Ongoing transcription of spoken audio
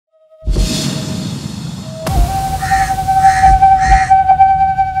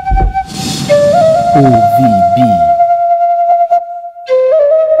OVB.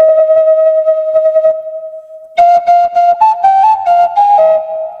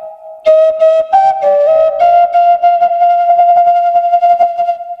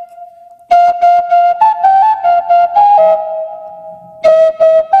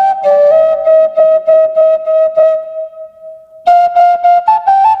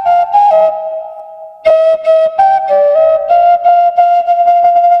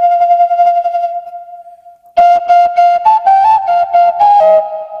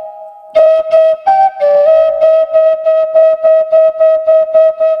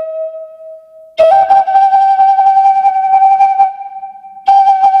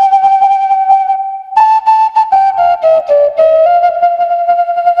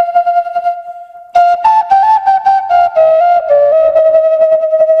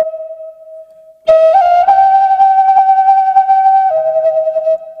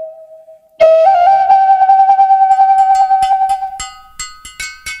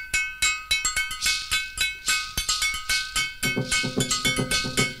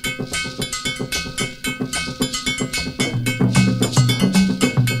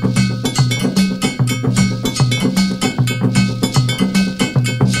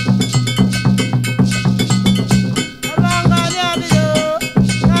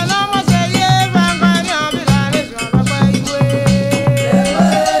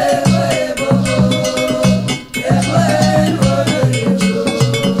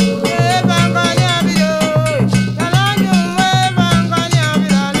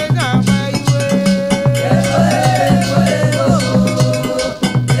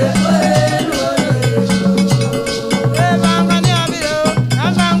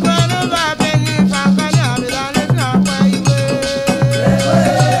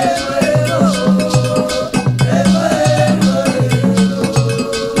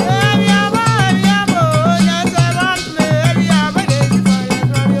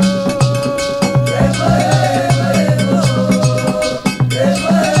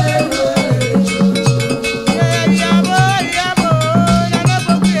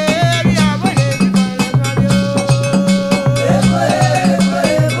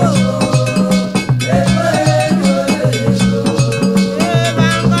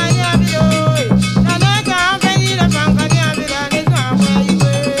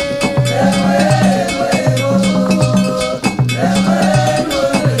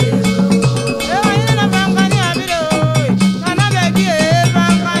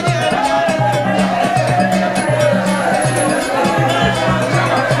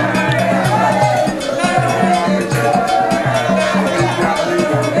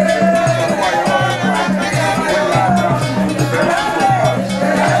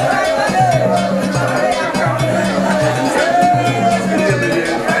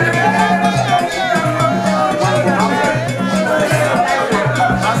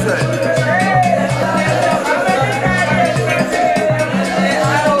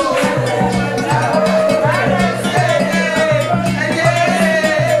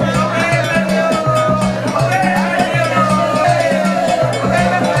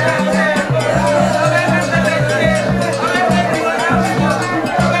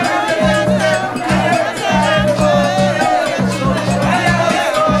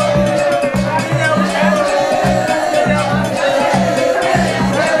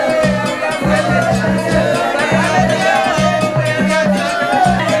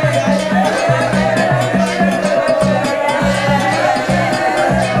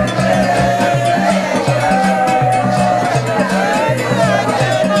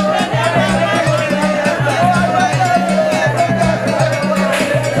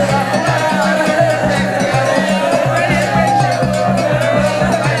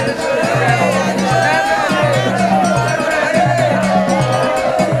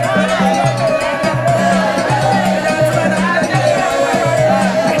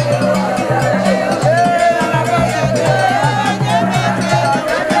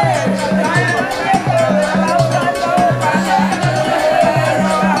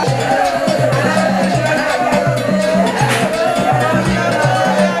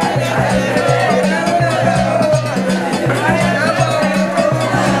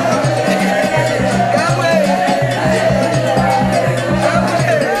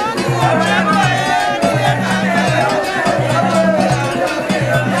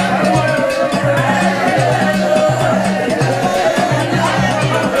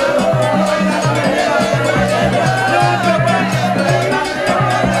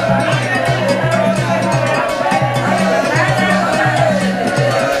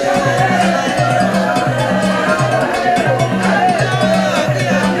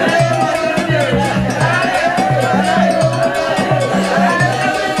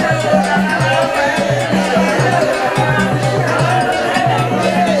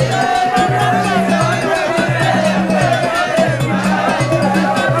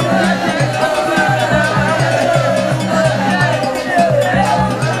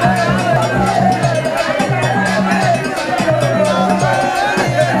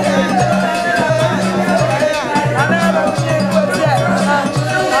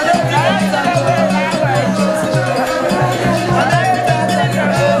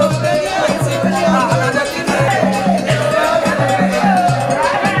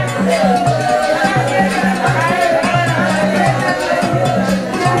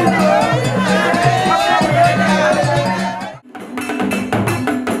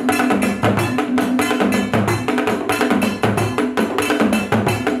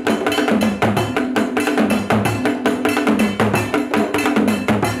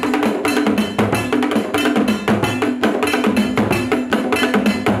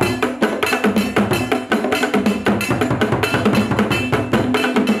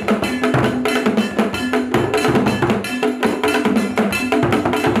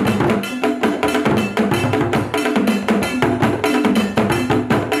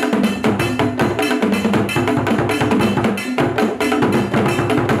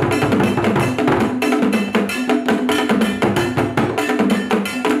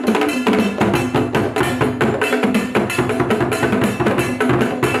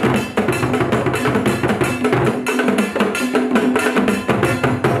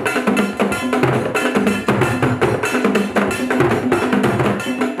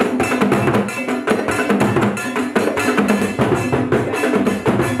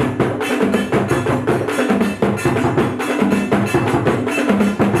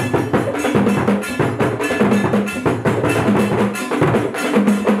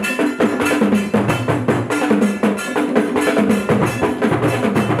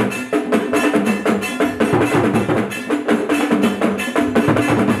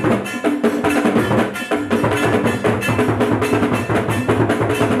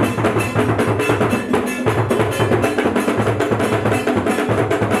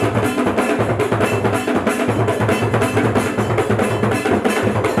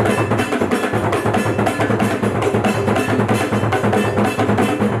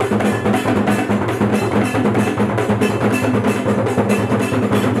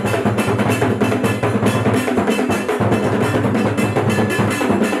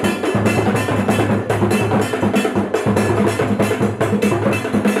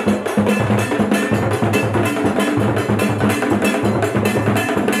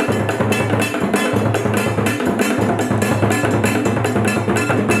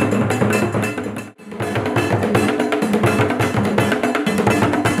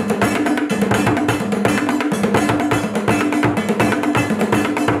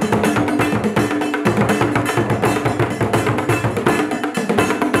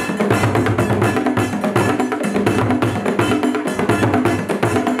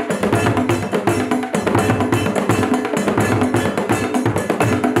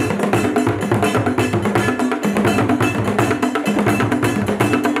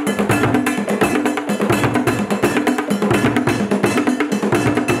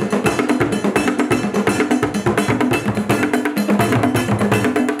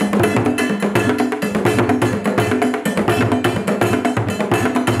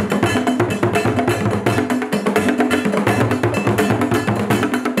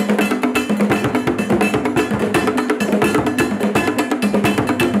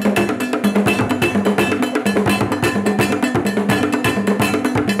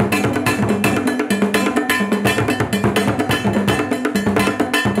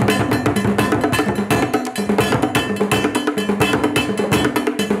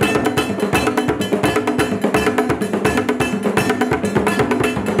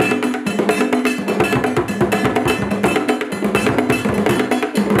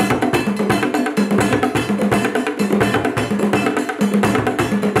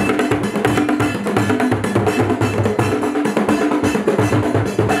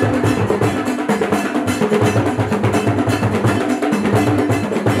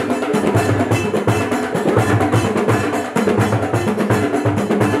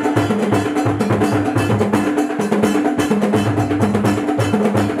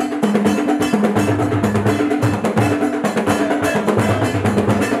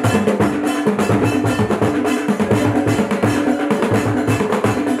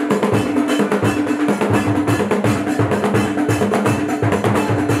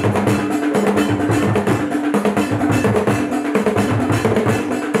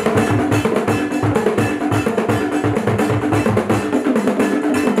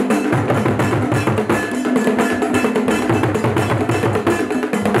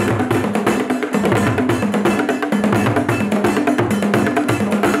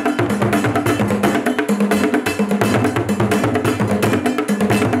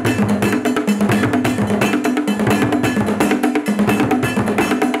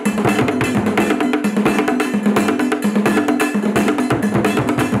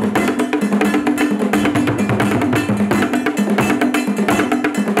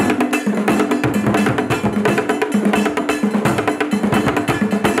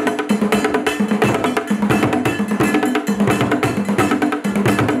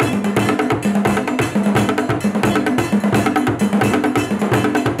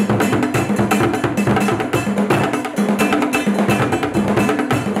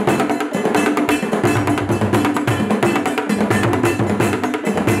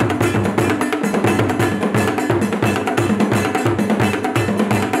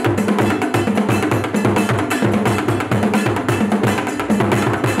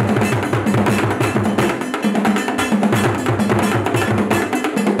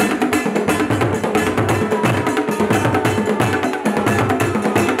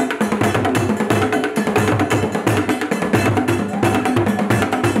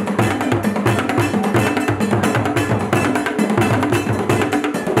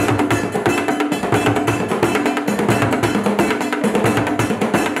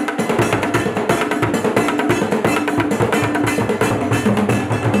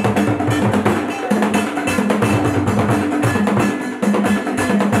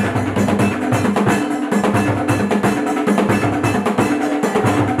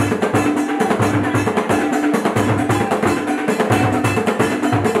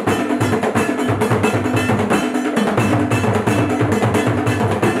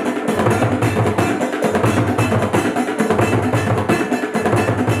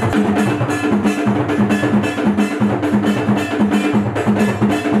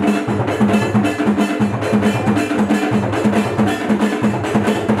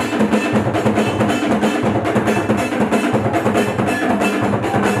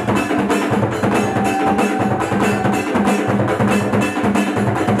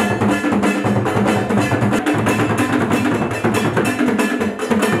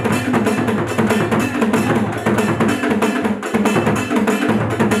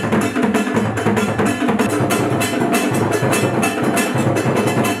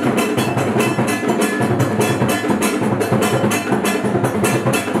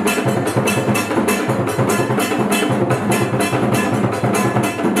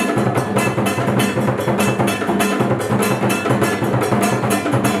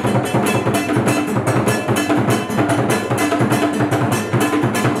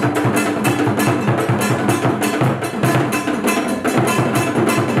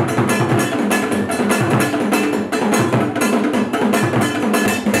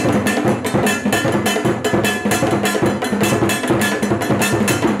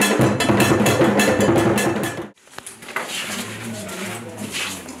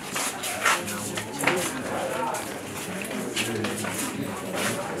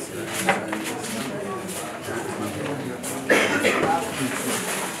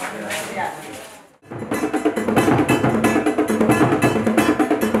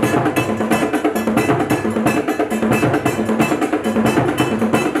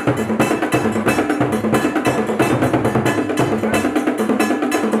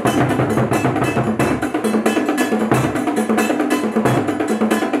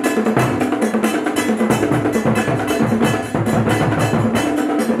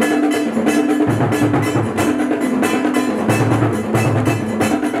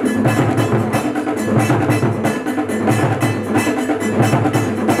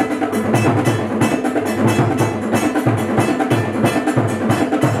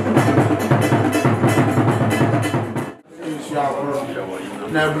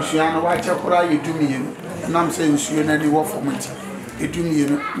 na busuana wa chakura yedumie nam se nsuo na ni wo fomati yedumie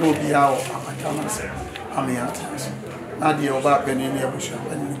no obi a o amatama se amiata na de oba peni ne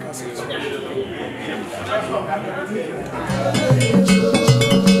busuana ni kase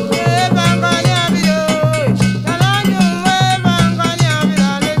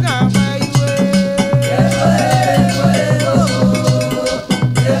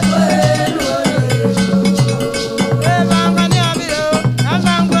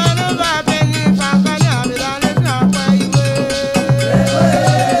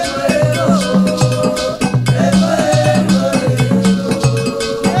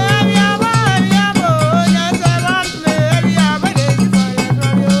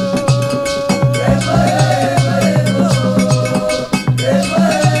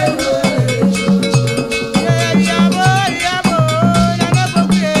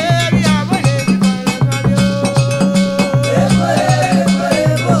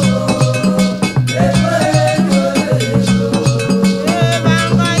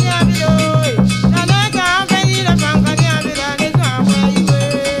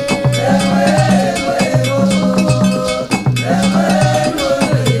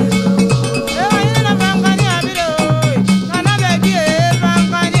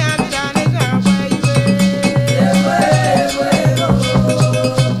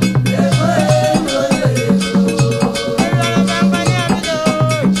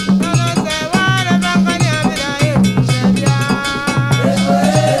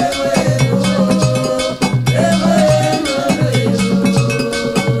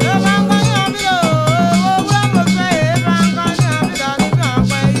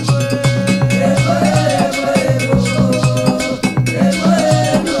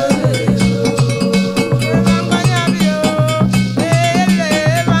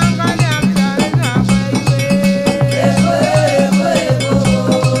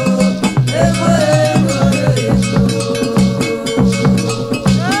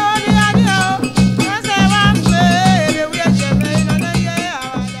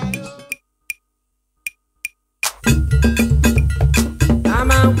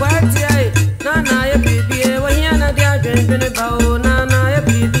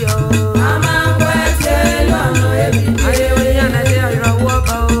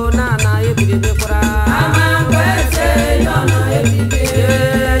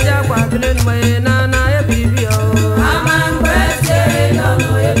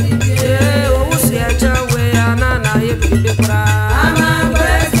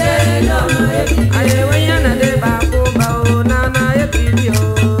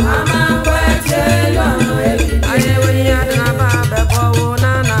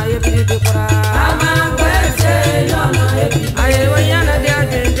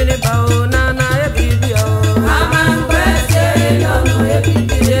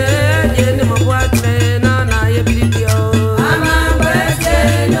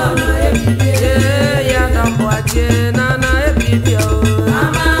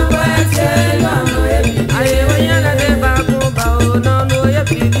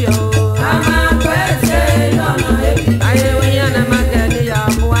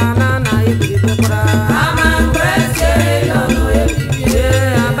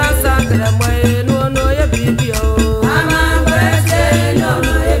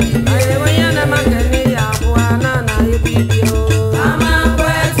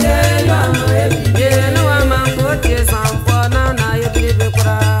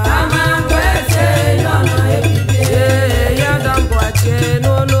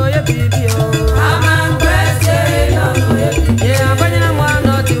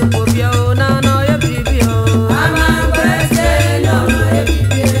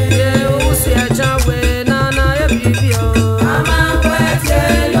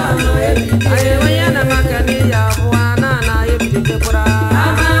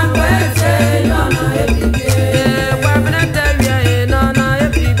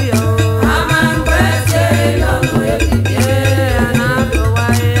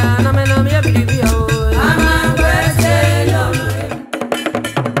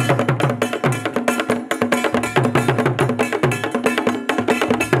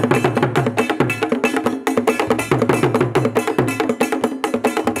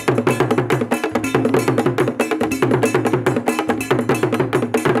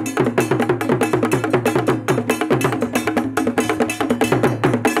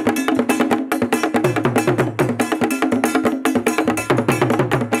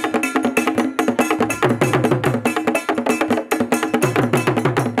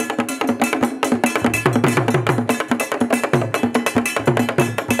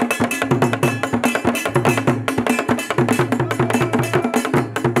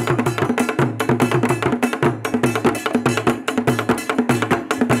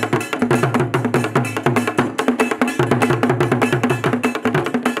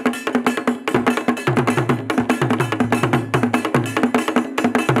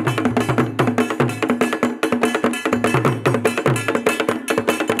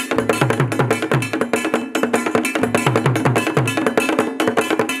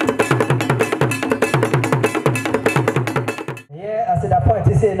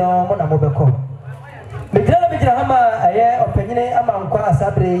say no mo na mo beko me jira hama aye opanyine ama nkwa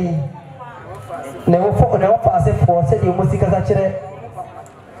asabre yi na wo fa ase fo se di mo sika sa kire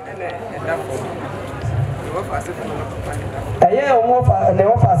aye wo fa na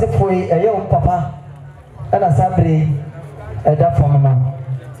wo fa ase fo yi aye wo papa ana sabre eda fo mama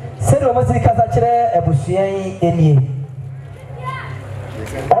se di mo sika sa kire ebusua yi enie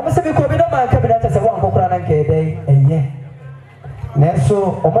o mo se bi ko bi no man ka bi na tese wo ankokura na nke dai eye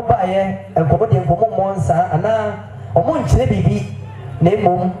Nenso omo baye enkomo de enkomo monsa ana omo nkyere bibi na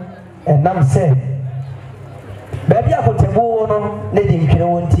emom enam se baby akotebu no ne di nkyere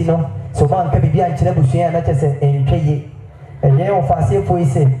wonti no so man ka bibi ankyere busua na kyese entweye enye wo fase foi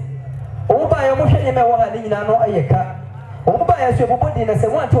se omo baye omo hwenye me wo ha ni nyina no ayeka omo baye so bobodi na se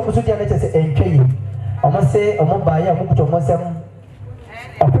wo anto omo so dia na kyese entweye omo se omo baye omo kuto omo sem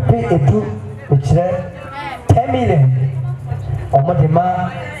opepe edu ekyere 10 million omo de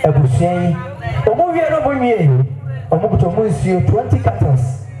ma ebusuan omo wie no bo wie omo buto mo nsuo 20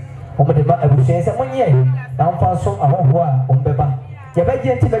 cartons omo de ma ebusuan se monye na mfa so ahoho a ombeba ye ba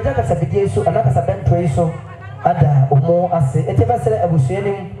je ntibeja kasa bidie so ana kasa bentoi so ada omo ase etiba sere ebusuan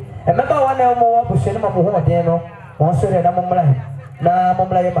nim emeba wa na omo ebusuan ma mo ho den no won so re na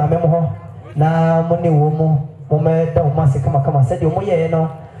momla ye ma me mo ho na mo ne wo mo me da omo ase kama se de omo ye no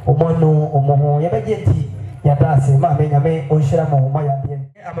omo no omo ho ye ba je nti ya dase ma me nyame onhira mo ma ya de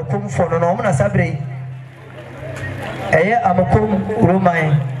amakom fo no mo na sabre eye amakom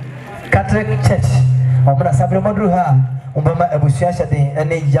roman Catholic Church mo na sabre modru ha o ba ma abusua hyede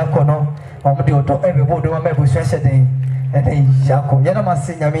ene yakono mo de odo ebe bodo ma abusua hyede ene yako ye na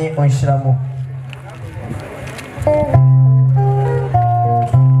mase nyame onhira mo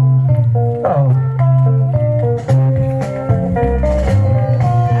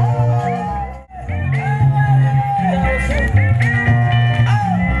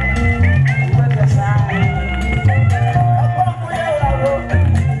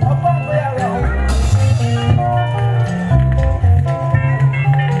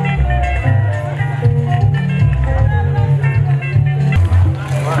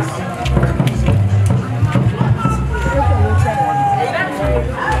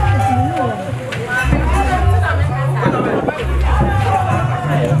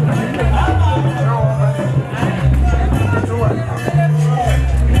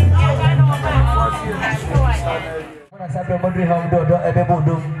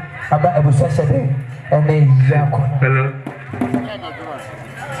Hello.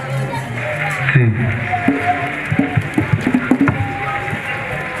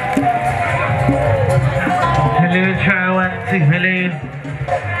 Hello, try 1, 2, hello.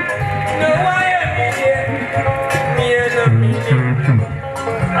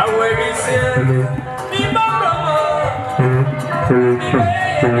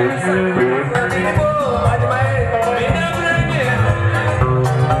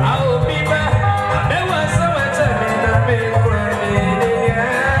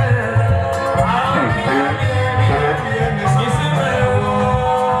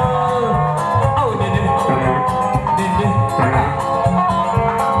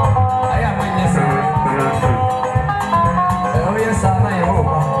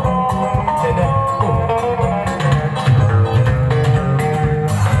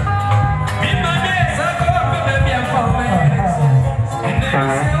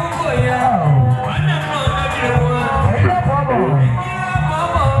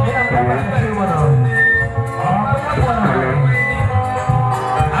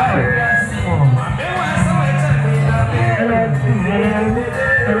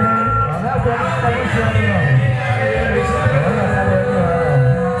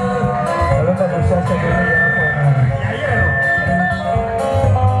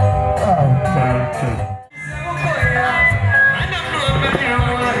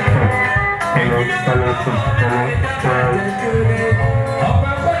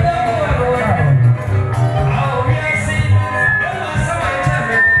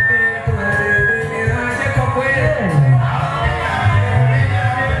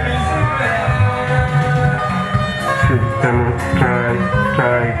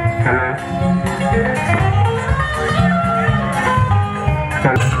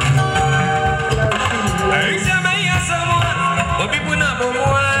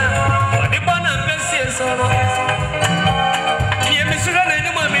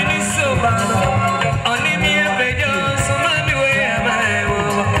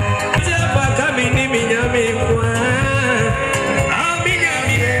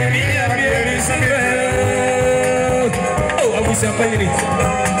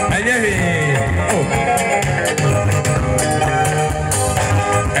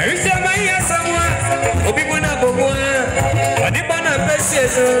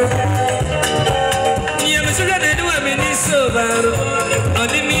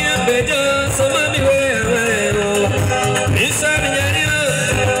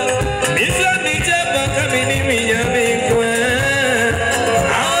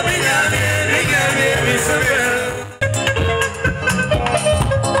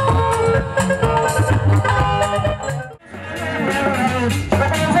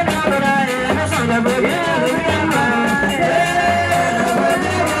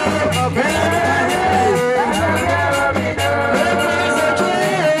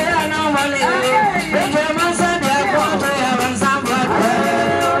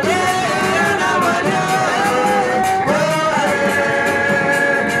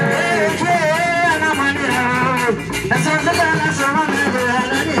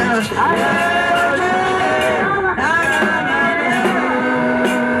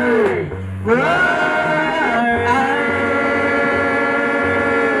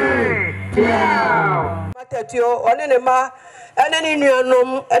 Onenema eneni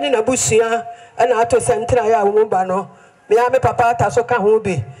nuanom ene na busia ena ato sentra ya wo ba no me ya me papa ta so ka ho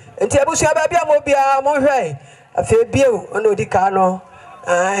bi enti abusia ba bia mo bia mo hwe afi bieu ona odika no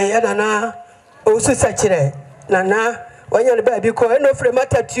ya na o su sakire nana wanya ne ba bi ko eno fre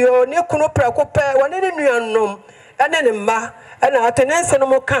matatuo ne kunu prako pe wonene nuanom ene ne ma ena ato nense no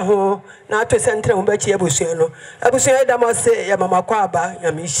mo ka ho na ato sentra ho ba chi abusia no abusia da mo se ya mama kwa aba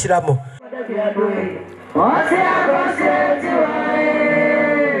ya me hira mo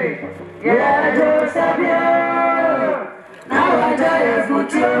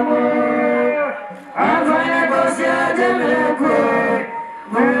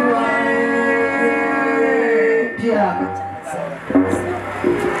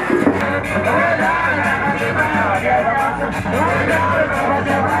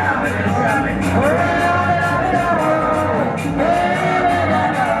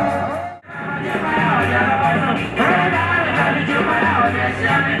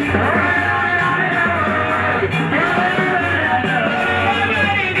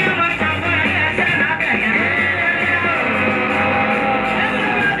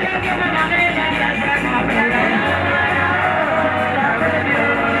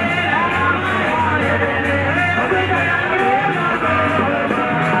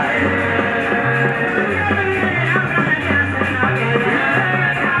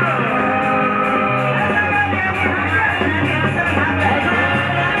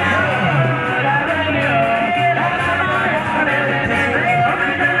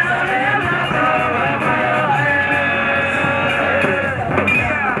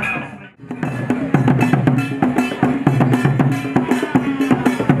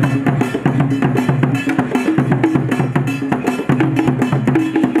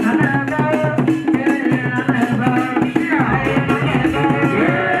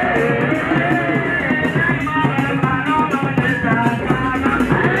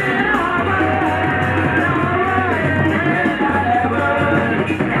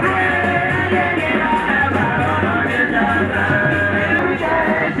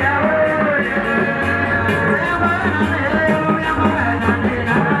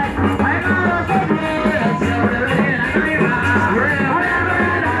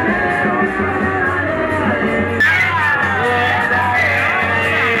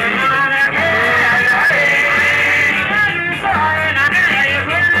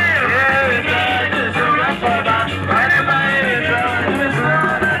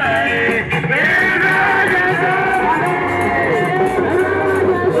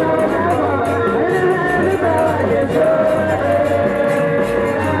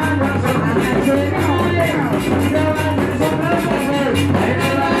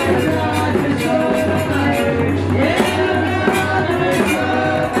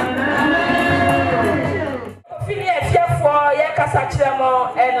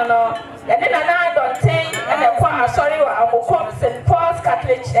Acheampong no and then Adonteng and the choir sorry Acheampong St. Paul's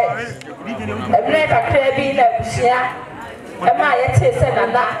Catholic Church. A break a crabby na busia. A my said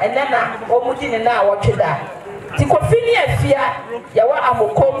and then Omudin na watch that. Kofi ni afia ya wa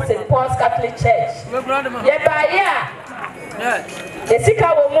Acheampong St. Paul's Catholic Church. Ye ba ya. Esika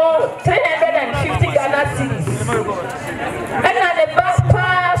wo mo 350 Ghana cedis. And na the back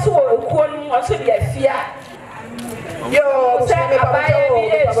pass so okuon also the afia. Yo, say abaya bi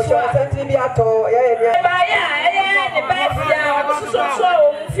esuato abaya the best so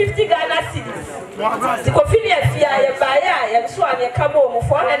 50 Ghana cedis. The Kofi ni afia ye baya ye so an ye kamo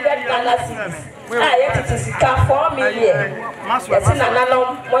 400 Ghana cedis. Ah, yet it is 4 million. Yes,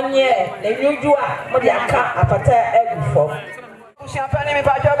 nanom monye na nyuju a mo de aka apata egu fo. Champagne me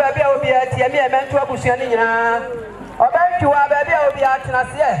ba jo ba bia obi ati me mentu abusuani nyina. Obantua baby obi atena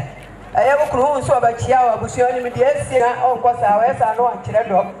se eye wokuru nso obachia wa busua ni me de asie onkosa we sa no ankyere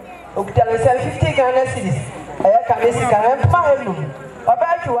do okuta le 50 Ghana cedis eye ka me sika empa elu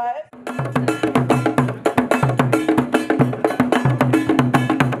obantua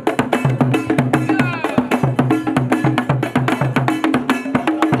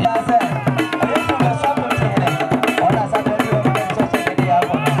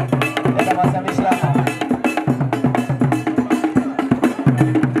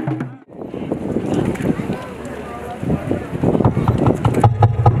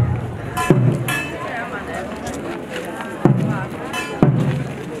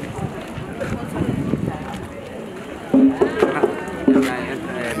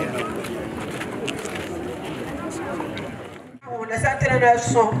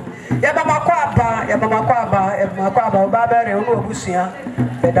so ya mama kwa aba oba bere onu obusua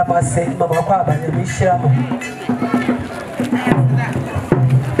beda mase mama kwa aba ya mishira mo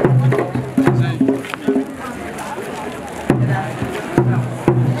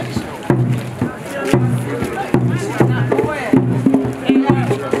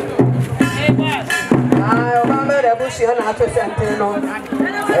oba bere busua na ato sente no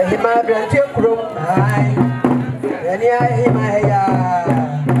ehima brante kurom ai yani ehima ya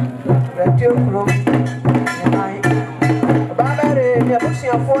radio from nine babere ni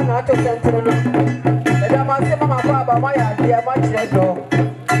abusia phone na to center no eda ma se mama kwa aba ma ya dia ma kire do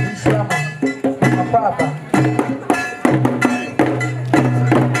ishia ma kwa aba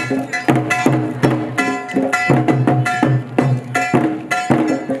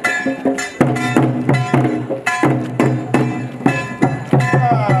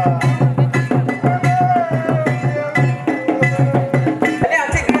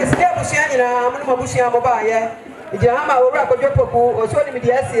busia mo ba ye ijama owura kojopoku oso ni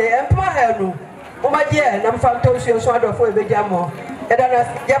media sie empa hanu o ma je na mfa ntonsuo so adofo ebeja mo eda na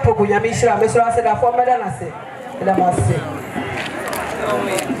japoku nyame hira mesro ase da fo meda na se eda mo ase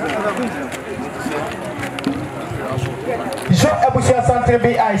jo ebusia santre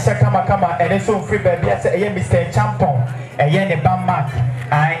bi Aisha kama ene so free baby ase eye Mr. Acheampong eye ne bammak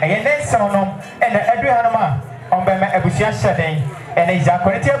eye ne sonom ene edu hanoma on be me ebusia hyeden ene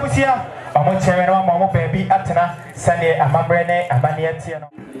izakoneti ebusia omo chere no mo baby atena sane amambre ne amane atie no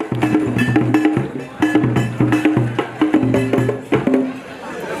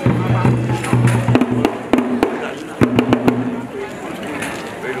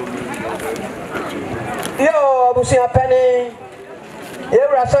yo abusia pani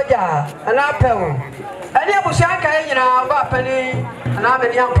ewra soja ana pewo ani abusia kan nyina ba pani ana me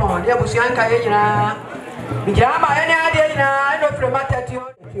Acheampong ni abusia kan nyina bijama ani ade nyina no fremata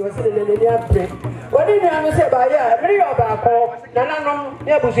tio le apre woni ni anu se ba ya miri oba ko nananom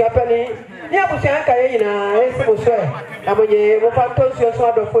ni abusia pani ni abusia kan nyina esi boso e amonye mo fanto sio so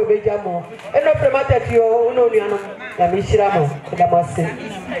adofo ebeja mo eno fremata tio uno ni anu ya mishira mo da mase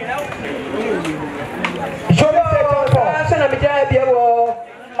jono se na bijaya bia wo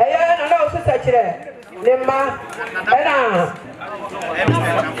aya na na osisa kire ne ma ena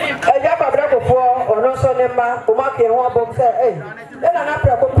eja babra kofo ono so ne ma o ma ke ho abom se ena na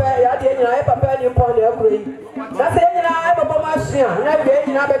pra kope ya de nyina e papa ni mpon na akuri na se nyina e baba ma sua na de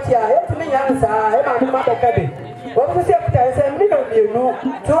nyina betia e timi nya nsa e ma ma beka be o ku se kuta se mi no bienu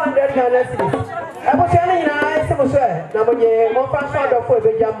 200 Ghana cedis abo se nyina e se mo so na mo nye mo fa so do fo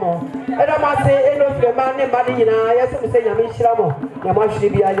ebeja mo e da ma se e no fre ma ne ma ni nyina ya se mo se nya me hira mo nya ma hwiri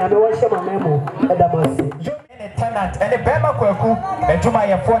bia nya me wo hye ma memo e da ma se tenant ene bema kwaku ejuma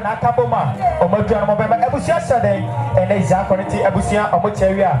yefo na akaboma omadua no bema ebusia hyeden ene izakoneti ebusia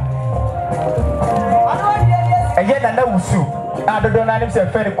omochewia eye na wusu adodo na nim se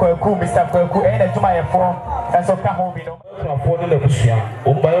fere kwaku Mr. kwaku ene ejuma yefo enso ka ho bi no afọ na ebusia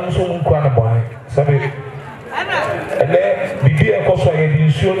o ba yo so nkwa na boy sabe ele bibi ekoso ye di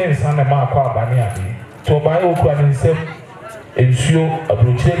nsuo ne nsa na ma akwa abane ade to ba yo okura ne nsem nsuo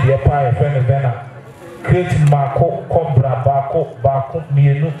abrochire de pa ye fere bena create mako cobra bako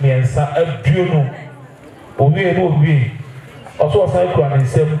mienu miensa aduonu owie no owie oso osan kura ne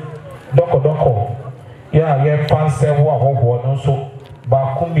nsem doko ya ye panse wo ahoho no so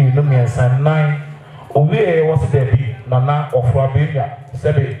bako mienu miensa nine owie was there bi nana ofra bebia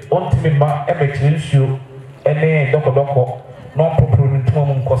sebe ontimi ma emechire nsuo ene doko no popro ntimo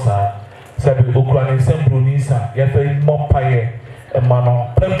mu nkosa sebe okura ne nsem bronisa ye fe mopaye emano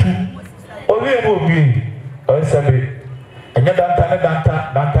pantu owie no owie osabe enya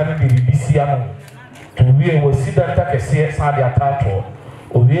danta ne bibisia no to wie wasi danta kese sa de atato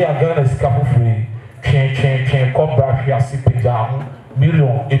owie agana sika fofuri twen kobra hwiase peja ho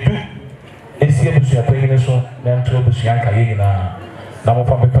million edu esi abusua panyin so na nto abusua nkaye nyina na mo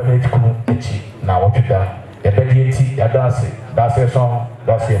fa bepele tikunu echi na wotweda ebedi enti yadase dase so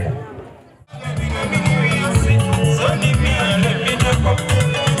dase mo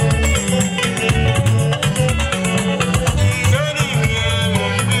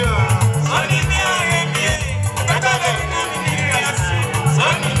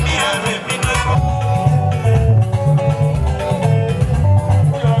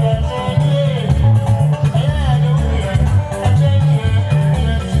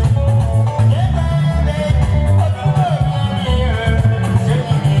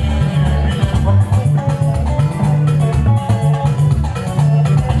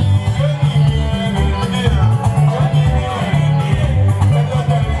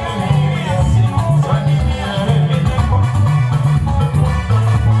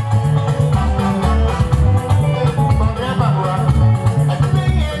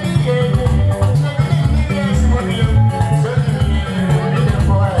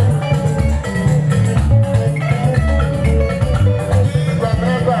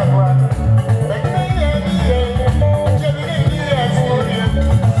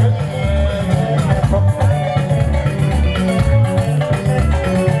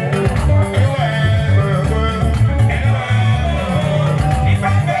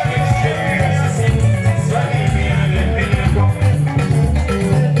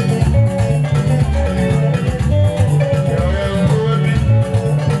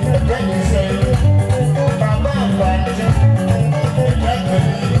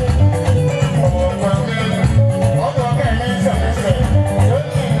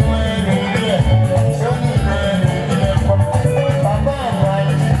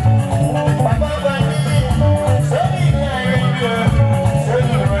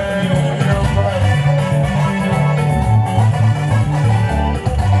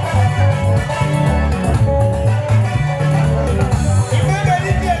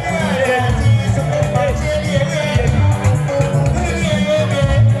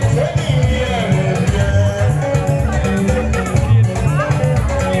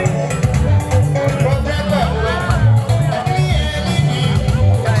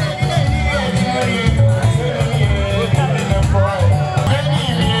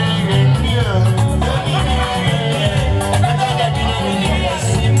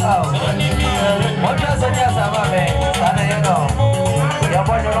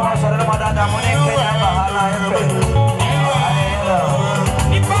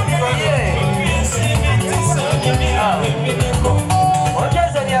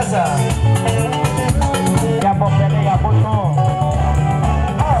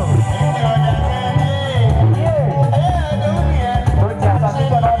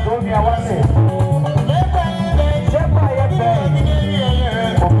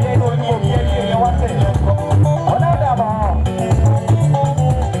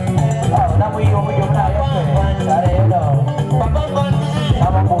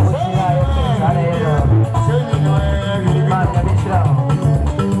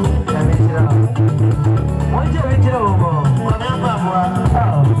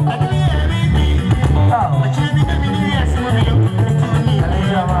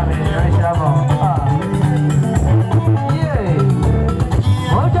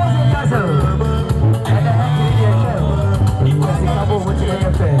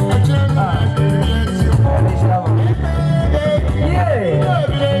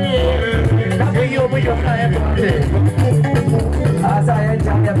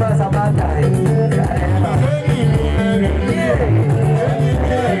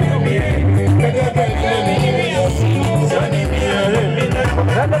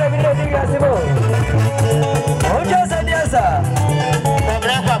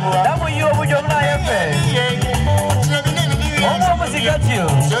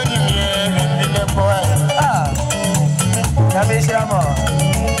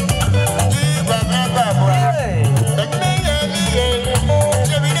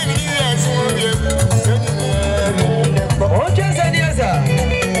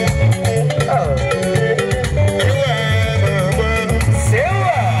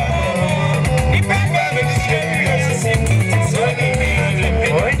Sewa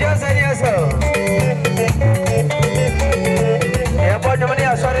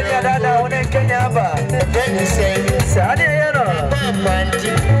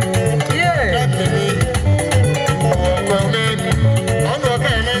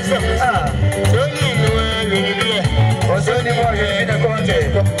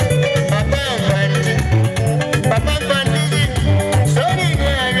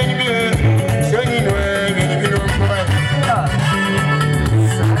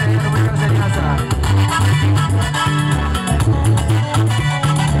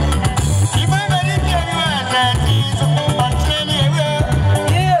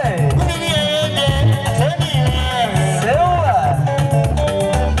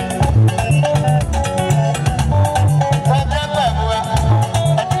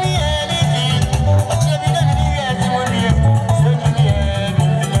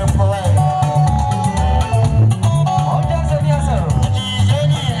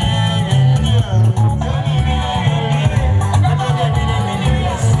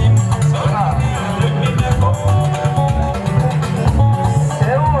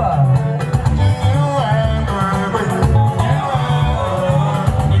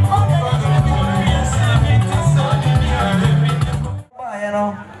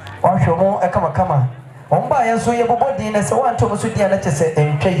panyin na se wan to mo so dia na chese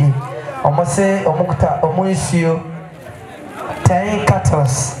entwayi omo se omo kuta omo nsuo 10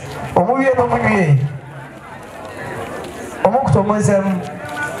 cartons omo wie no mo wie omo kuta omo zem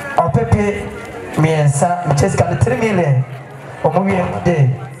opepe miensa chese ka 3 million omo wie de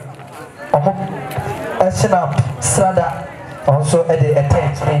omo snap strada also e de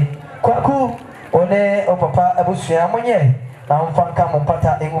attention kwaku one o papa abusua monye na mfanka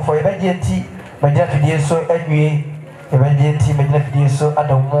mpata engufo ebedienti magina fidie so adwie ebedienti magina fidie so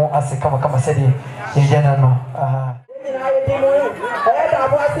adomo ase kama sedi yejana no aha nyina yedi mo e da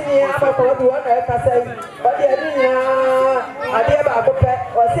bo asini aba ko bi wona e kasa yi odi edi nya ade ba ko pe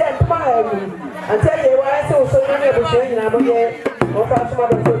o se ntuma ewu ante ye wa se o so na e busua nyina mo ye o fa so ma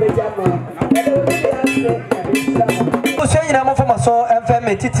do so be jamo e do bi ase busua nyina mo fama so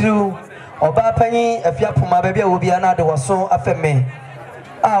emfa titiriu oba panyi afiapoma baabi a wo bia na de woso afeme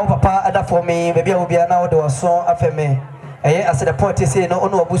wo papa ada for me baabi a wo bia na wo de woso afeme eye ase the point say no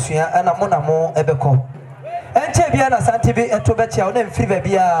ono obusua ana mo na mo ebeko enche bia na sante bi eto be chia wo na mfiri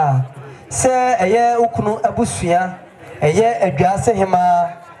baabi a se eye ukunu abusua eye adwase hema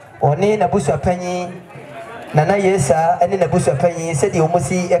oni na busua panyi nana yesa ene na busua panyi se di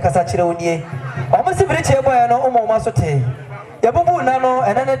omosi ekasa kire onie omosi biri che boy no omo masote yabubu na no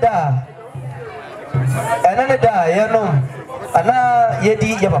enene da yenom ana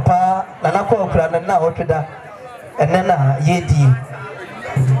yedi ya papa nana ko okura na otweda enena yedi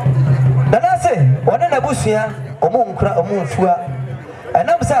nana se wona na busua omo nkura omo mfua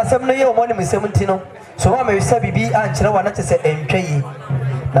enam se asem no ye omo ne mesem ntino so wa me wisa bibi ankyere wa na tese entwayi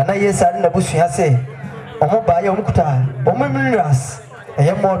nana yesa na busua se omo ba ye omo kuta omo minerals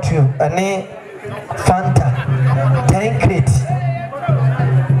eye motuo ene fanta 10 crate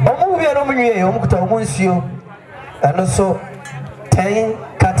omo bi no munye omo kuta omo nsuo and so 10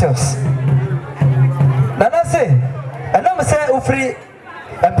 cartons nana se anam se ofri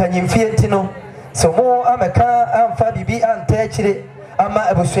empanyimfie ntino so mo ameka amfa bibi anta akire ama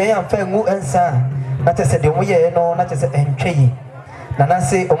abusua amfa ngu ensa na tese de mo ye no na tese entweyi nana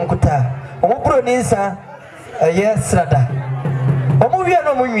se omo kuta omo bro ni nsa yes strada omo wi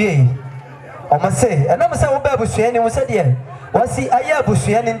no munye omo se anam se wo ba abusua ni wo se de wasi aya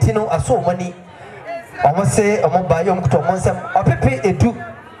abusua ni ntino aso omani omo se omo ba yo mkuto omo nsem opepe edu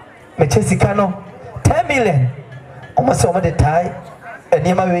meche sika no 10 million omo se omo de tai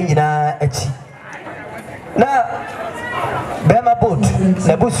enima we nyina achi na bema boat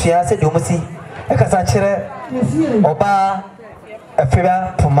na busua se de omo si ekasa kire oba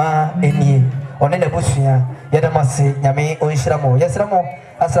afira puma enie one na busua yedamase nyame onhiramo yesramo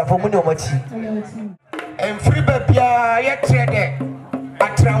asrafo mu ne omo chi emfiri babia ye Trede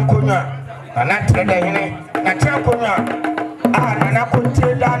atrankonwa na Trede hene na atrankonwa na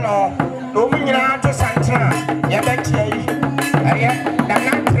kontie da no no munyina to santra ye betia yi eye na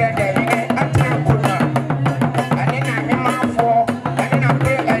Trede hene atrankonwa ane na hemafo ane na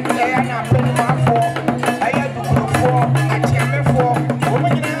pe eye na penimafo eye dukurofo achiamefo no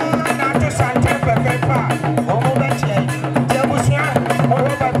munyina na to santra pepepa no mo betia yi je busua o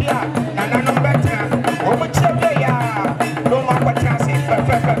babia na no betia omo chebe ya no ma kwatra se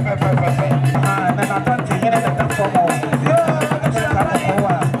pepepepepepe na natante yene na tafomo yo na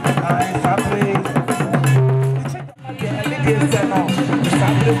tafomo ai sabre dige no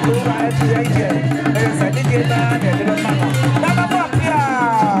sabre ko ba eje esa dige na de mama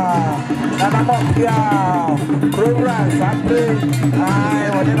na mo pia program sabre ai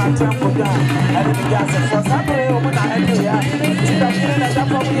wode na tempo da ani dige ase for sabre omo na eje ya ti da yene na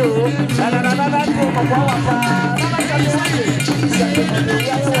tafomo yo na ko kwa wa pa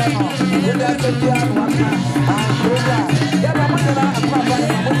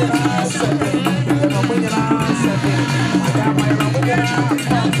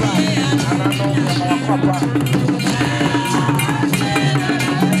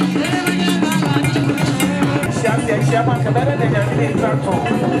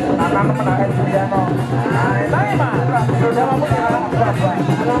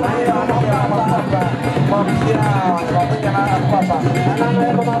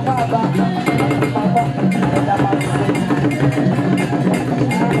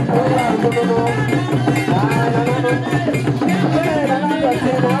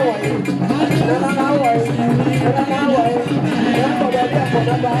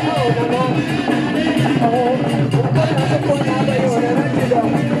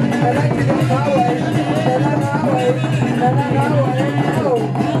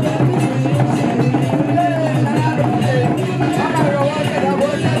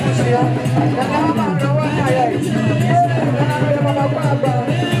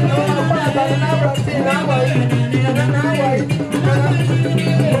Now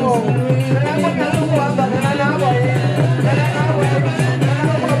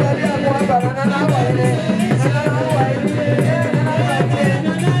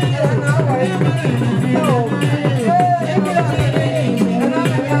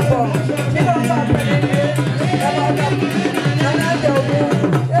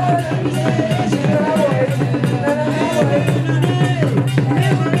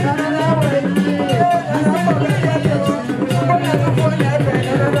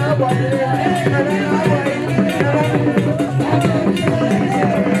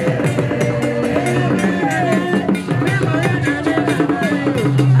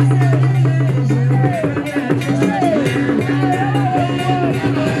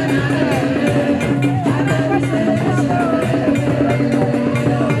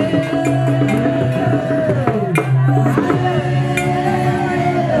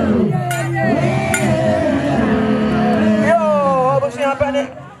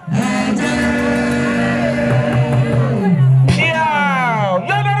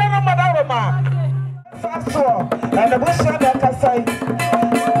And the bush that I say,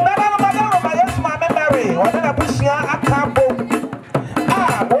 no, yes, my memory, or then a bush a campo.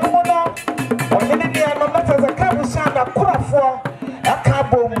 Ah, woman, or any near no matter the campo sound a cura a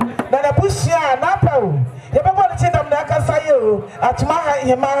campo, then a bush napo. You ever see them like I say, at Maha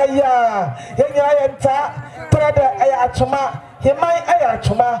Himaya, Yenta, Trede, Achuma, Himai,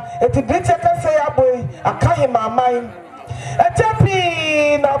 Achuma, at the British can say a boy, a Kahima mine. A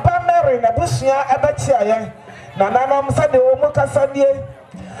champion, a bammer, a bushia, a betcha. Nana said the woman Cassandie.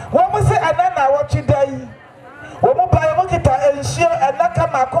 What was it? Anana, what you day? Woman by a mokita and sheer and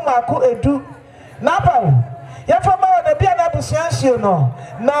Nakamako edu. Napa. Yafama, the beer Nabusian, no.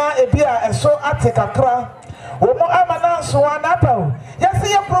 Na a beer and so I take a cra. Woman Amana, so an apple. Yes,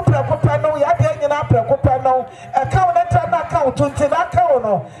 see a proper copano, Yapian and apple copano, a cow that account to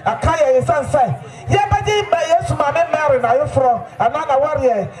Tinacano, a kaya is sunset. Yabadi by yes, my memory, I from another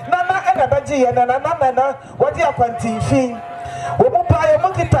warrior, Nana and a baji and another, what you are quanti fee. Woman buy a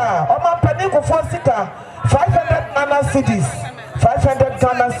mokita, or my panico for sika, 500 Ghana cities, 500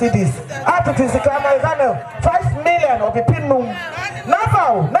 Ghana cities. After this, 5 million of a pinum. Now,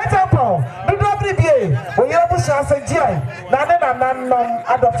 Acheampong, do not be when you have a chance at Jai, Nana,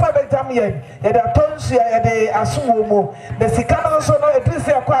 at the father Jamie, at the Tonsia, at the Asumo, the Sicano, so no, a piece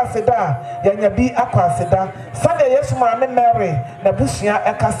of Quasida, Yanabi Aquasida, Sunday, yes, my Mary, Nabusia,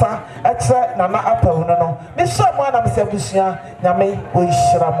 Akasa, Exa, Nana Apple, no, Miss Someone, I'm Sabusia, Name,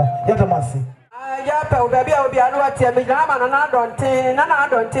 Wishramo, Yadamasi. Yapa, baby, I will be a lot of Midama and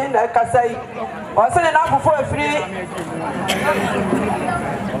Adonteng, like I say, or send enough for a free.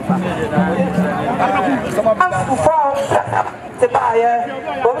 To buy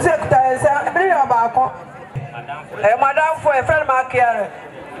a madam for a friend, Mark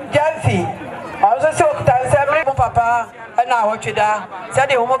Jelfi. Also, so every papa, and now what you da said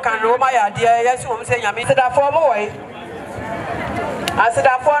the woman can know my idea. Yes, woman saying, I mean, that for more. I said,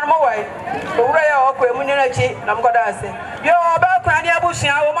 I found my way. The way I walk with Munirachi, I'm going to say, you're about Crania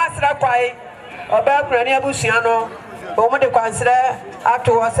Busiano, Master Quay, or about Crania Busiano, woman to consider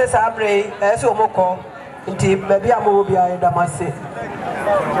after what says Abre, as Omoko, until maybe I'm over behind Damasi.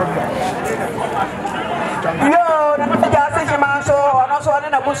 Yo, just a man so, and also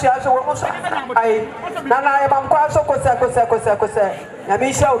in a Busia, so almost I, Nana, I'm quite so cosa.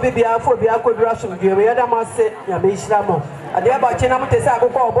 Yamisha will be for the Uncle Russian, you hear Damasi, Yamishamo. And the about Chinam Tessa go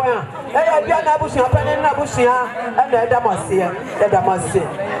for boy. I have Nabusia, Nabusia, and the Damasia, the Damasi.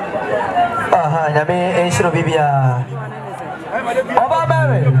 Aha, Yami, Asian of Bibia. Oba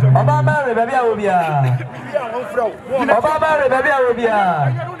Mary, baby, I will be a. Oba Mary, baby, I will be a.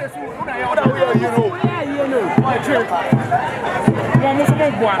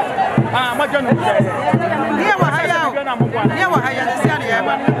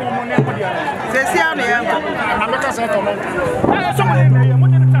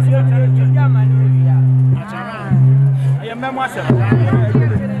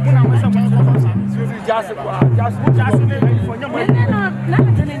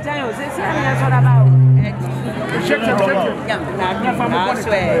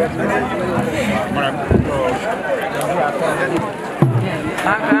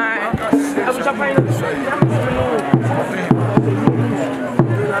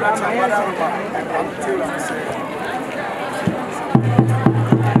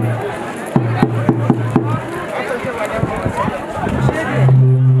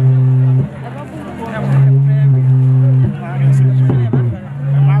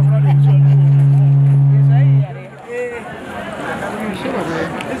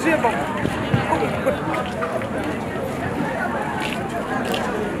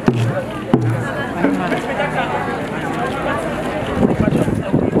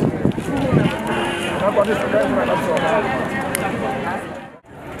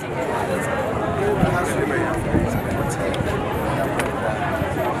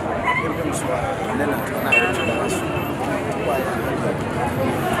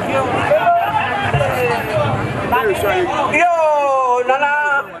 Yo,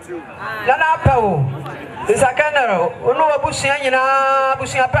 Nana Pau. This a canal. No Busiana,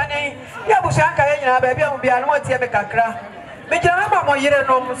 Busia Penny. Yabusanka, baby, will be a no tea cacra. Majama, my year,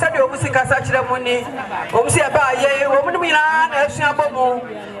 no, said you musica such a money. Omsia Baye, woman, Acheampong.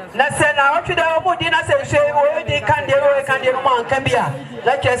 Nasen, I want to know dinner say, where they can do one can be a.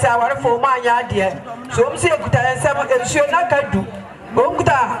 Like I say, I want for my idea. So, Omsia could have and sure not can do.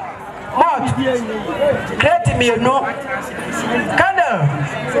 Bongta. What? Let me know. Candle.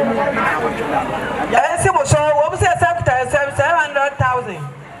 And so, what was the 700,000?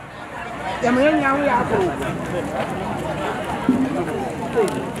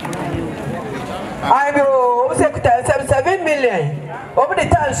 I will say 7 million. Over the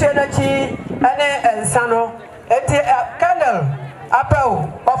time, Shenachi and Sano, and candle,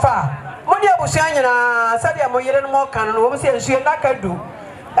 apple, offer. Money was shining, Sadia Moyer more canon, almost she and I can do.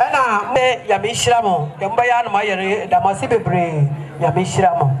 And I may Yamishamo, Yambayan Mayer, Damasibe Bray,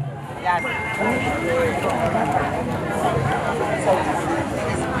 Yamishamo.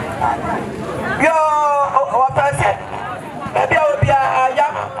 Yo, what I said. Maybe I will be a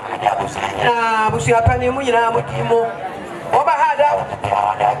young Busia Penny Muna Mutimo. Over had a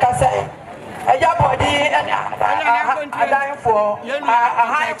cassette. A young body and a dime for a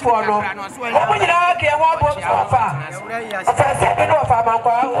high for no. When you care what was so far. A second of our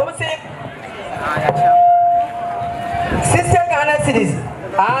Mako, Sister Ghana cities.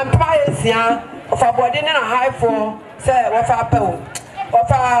 I'm pious young of a body in a high for, say, of a pole, of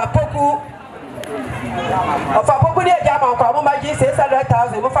a poku. Of a popular Jama, Mamma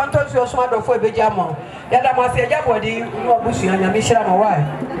 600,000, but Phantoms your smart of Fobe Jamo. Yet I must say, Jabody, you are Bushi and Yamishra, my wife.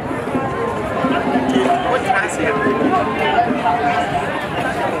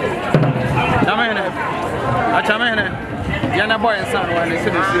 Acheampong, Yana boy and son, when they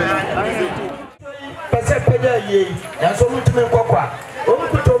finish. Pesepeda ye, and so much men Quaqua. Oh,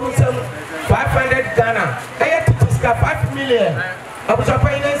 put on some 500 Ghana. I had to discuss 5 million. I was a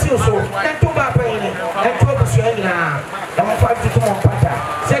finance so, and to my pain, and to the Shana. I'm a 5 to more pata.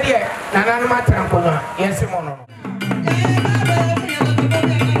 Said yet, Nana Matampona, yes, Mono.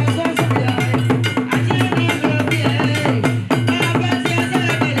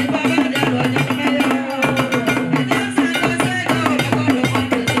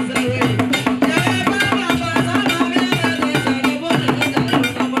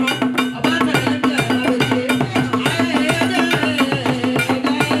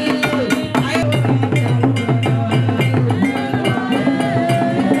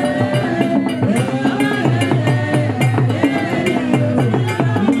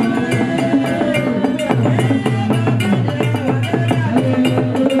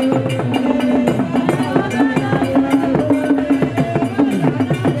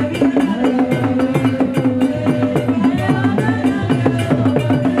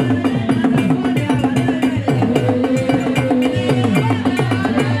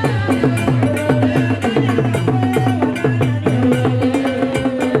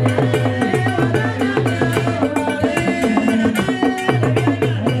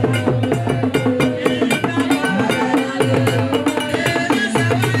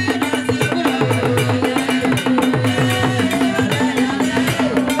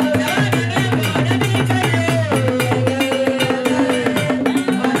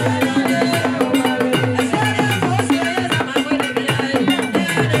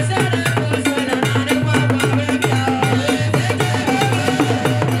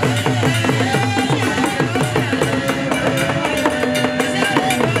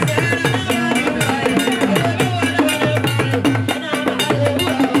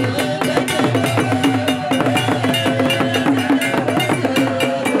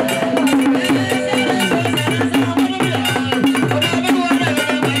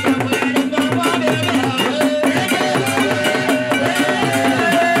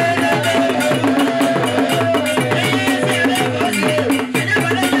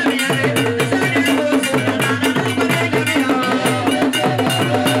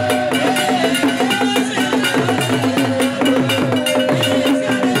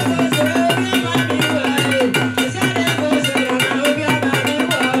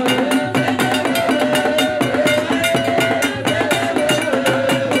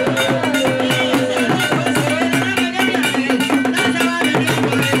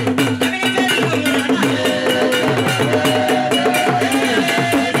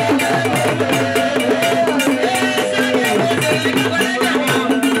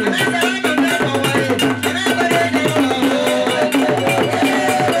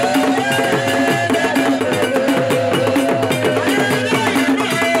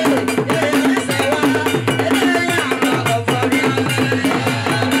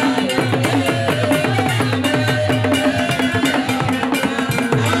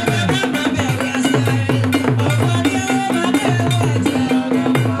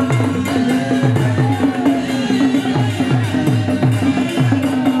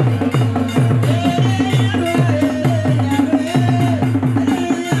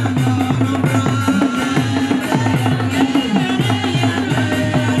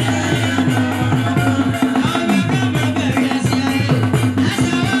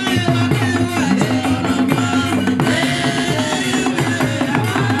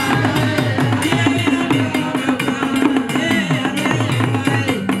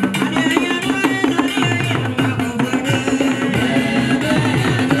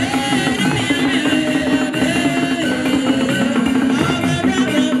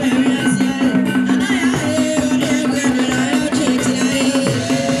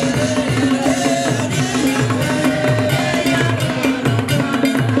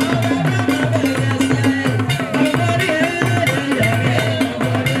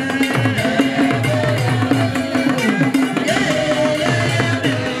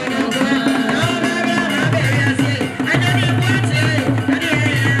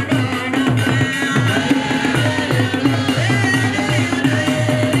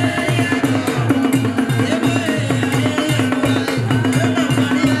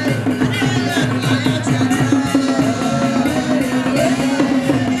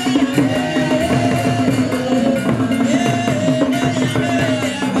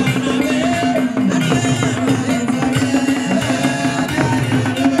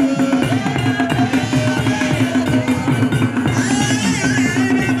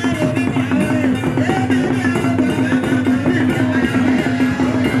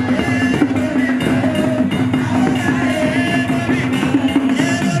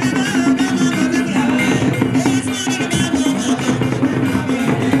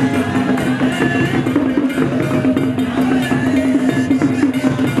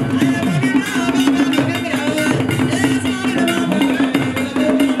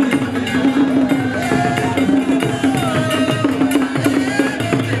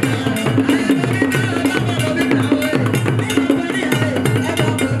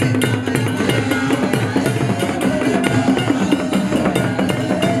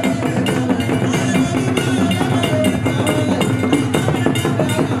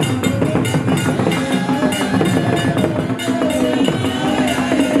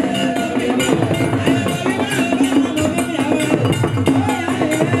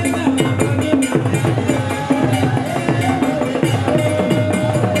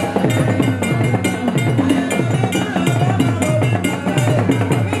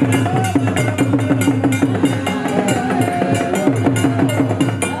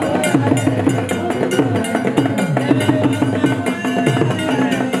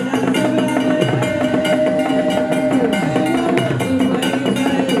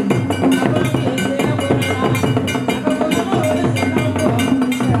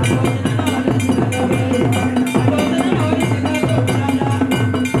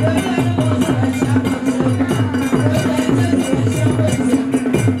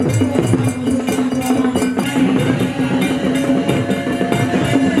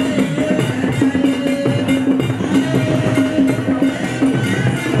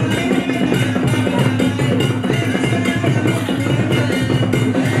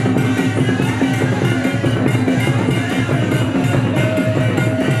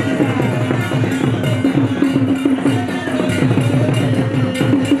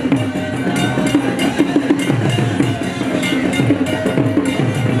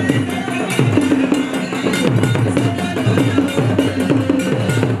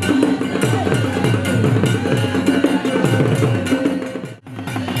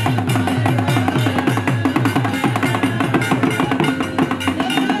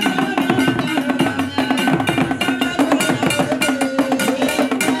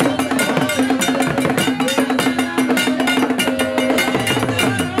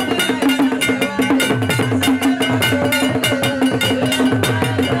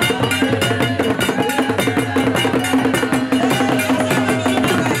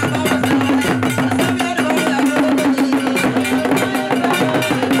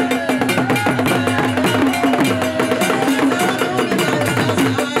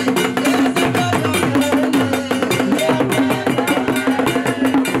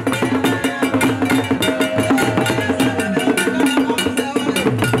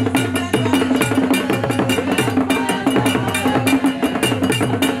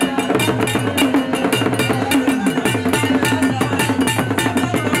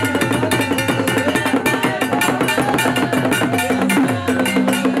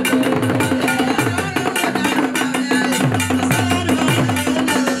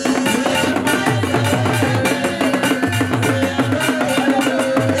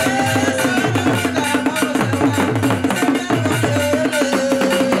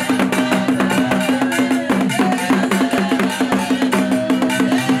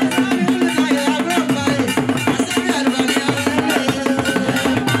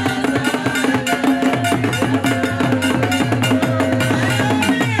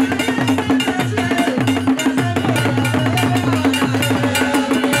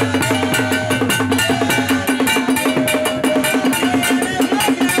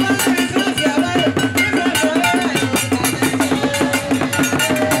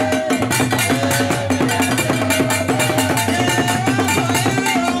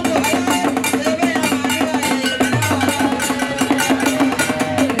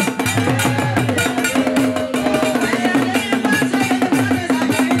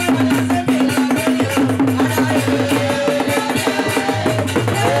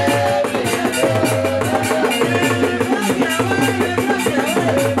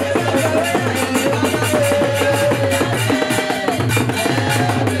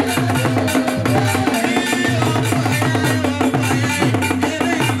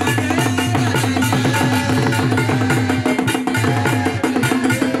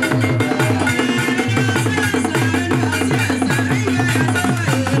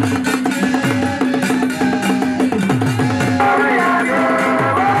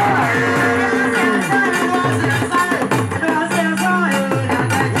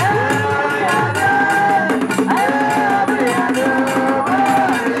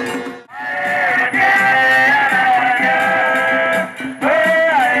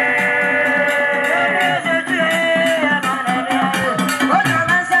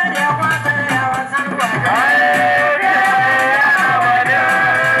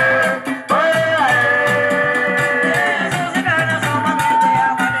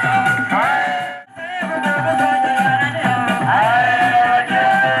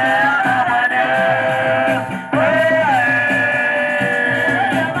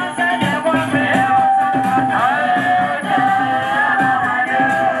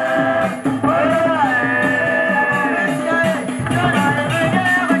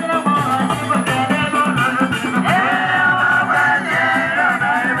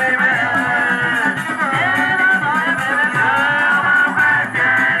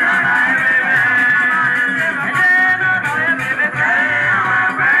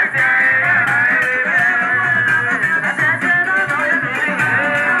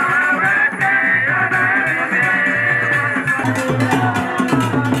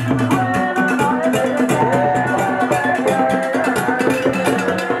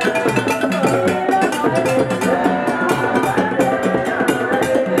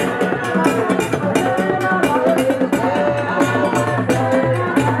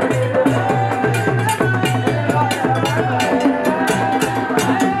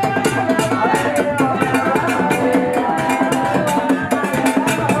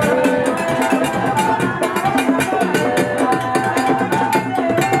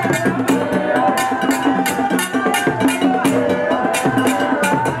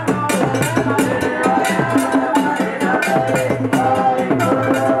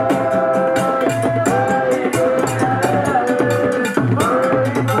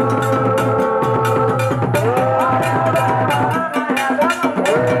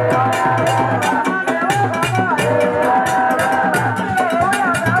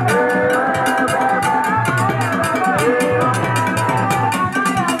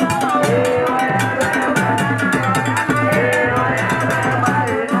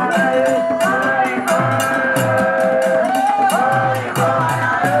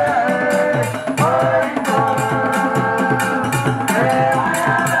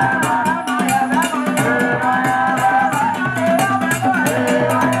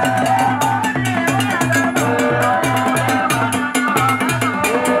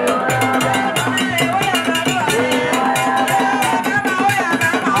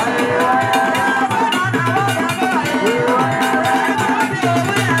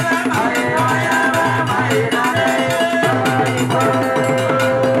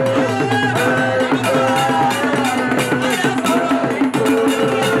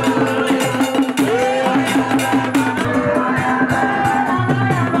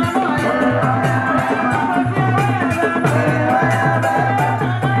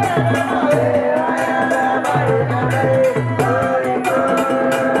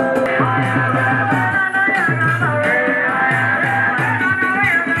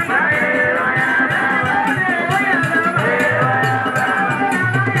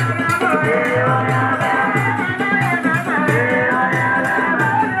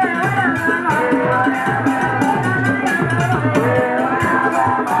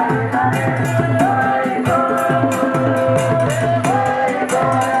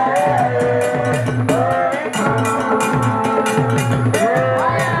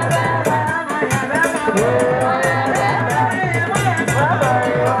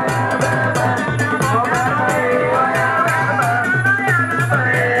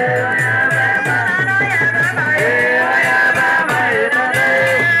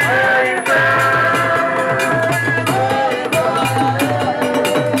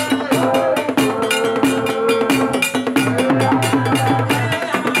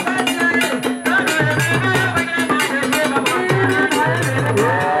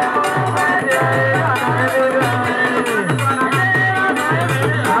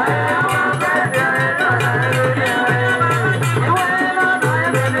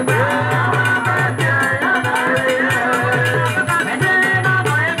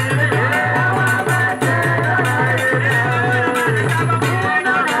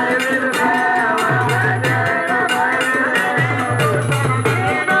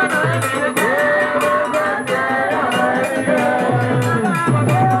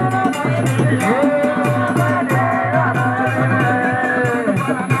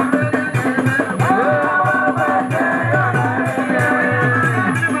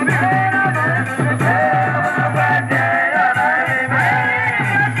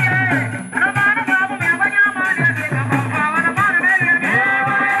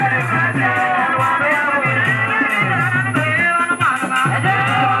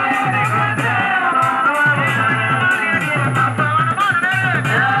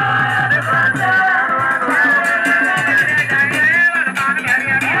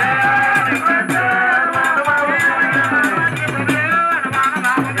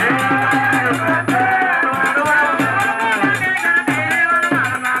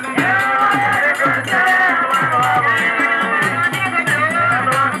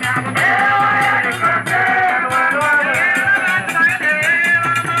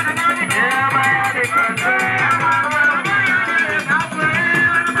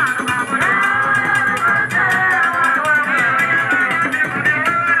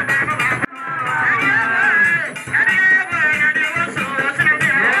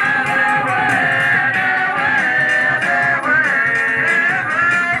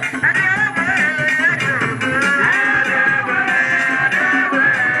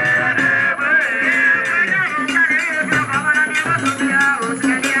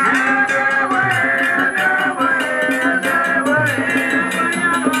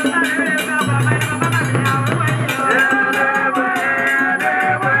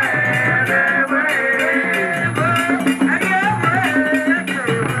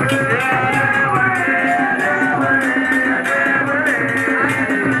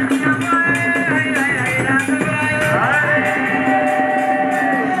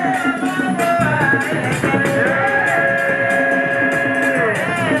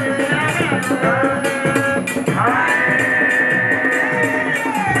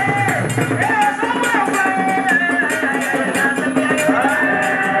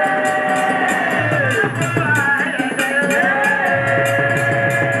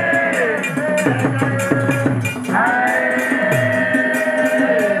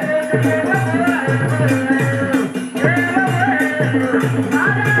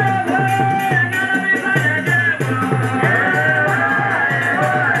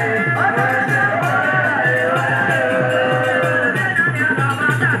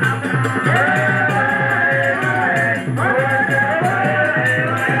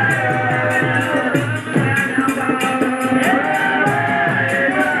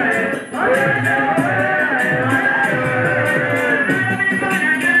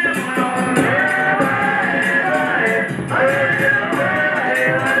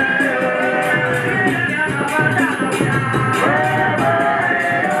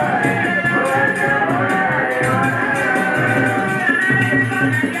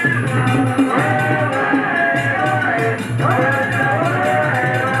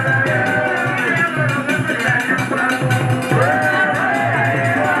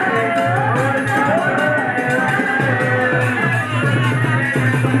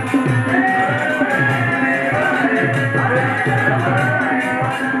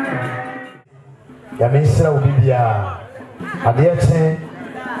 Yamisha Ubibia, Adeache,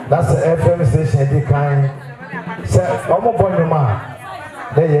 that's the FM station, the kind. Say, Omo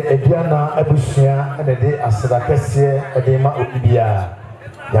Bonuma, they Ediana, Abusia, and the day Asadakasia, Edema Ubibia,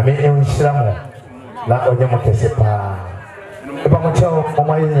 Yami Shiramo, La Oyamokesepa. If I'm a child,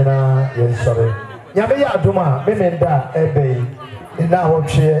 Omayina, yes, sorry. Yami Aduma, Mimenda, Ebe, in our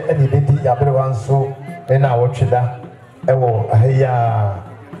chair, and the baby Yabewan so, and our chida, Ewo, Ahia,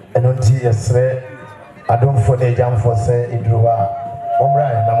 and until yesterday. I don't for the jam for say it drew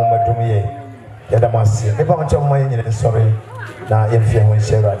Omra, Namma Dumie, Yadamasi. If I'm a man, sorry, now if you will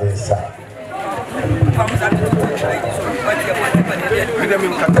share at this side.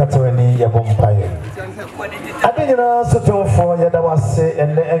 Catherine Yabompire. I didn't answer for Yadamasi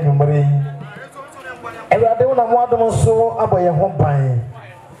and the Enumery. And I don't want them so about your home buying.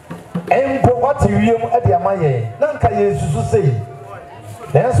 And for what you at the Amaye, Nanka is to say.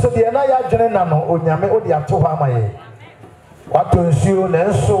 Nenso de na ya dwene na no onyame odi ato ha maye wato nsuo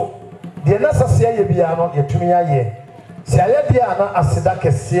nenso de na sase aye bia no yetumi aye si aye bia na aseda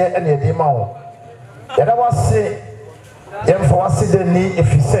kese ene ede ma wo yeda wase yemfo wase de ni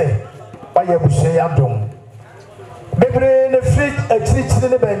efise baye buhye ya dom bebre ne fridge akirichiri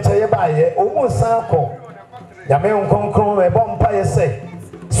ne benche ye baaye omu san ko nyame nkonkron e bom paye se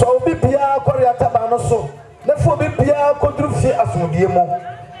so obi bia koriata ba no so Nefo bi bia kodru fi asodie mo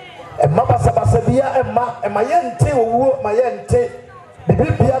emma basabasa bia emma yente owo ma yente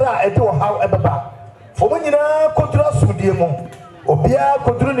bibi biara ede wo haw ebeba fo mo nyina kodru asodie mo obia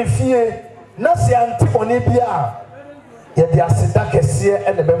kodru ne fie na se ante bone bia ye de aseda kese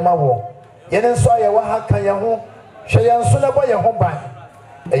ene be ma wo ye ne nso aye wa ha kan ye ho hwe ye nso na bo ye ho ban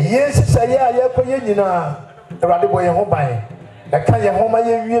eye sisa ye aye ko ye nyina ewade bo ye ho ban na kan ye ho ma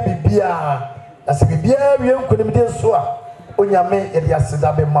ye wie bibia as we be a community so onyame ye de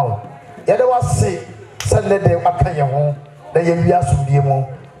aseda be ma wo ye de wase sele de akanye ho na ye wi asudie mu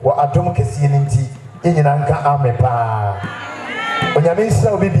wo adom kese ni nti ye nyina nka amepa onyame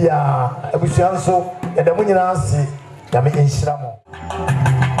nsira obi bia abusuan so ye de mu nyina ase nyame nsira mo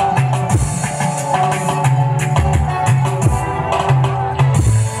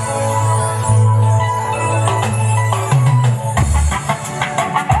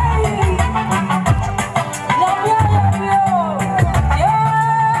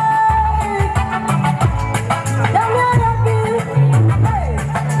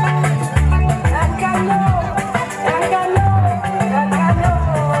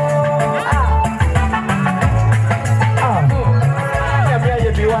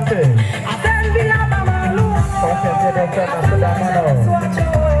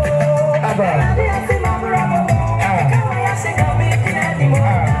Okay,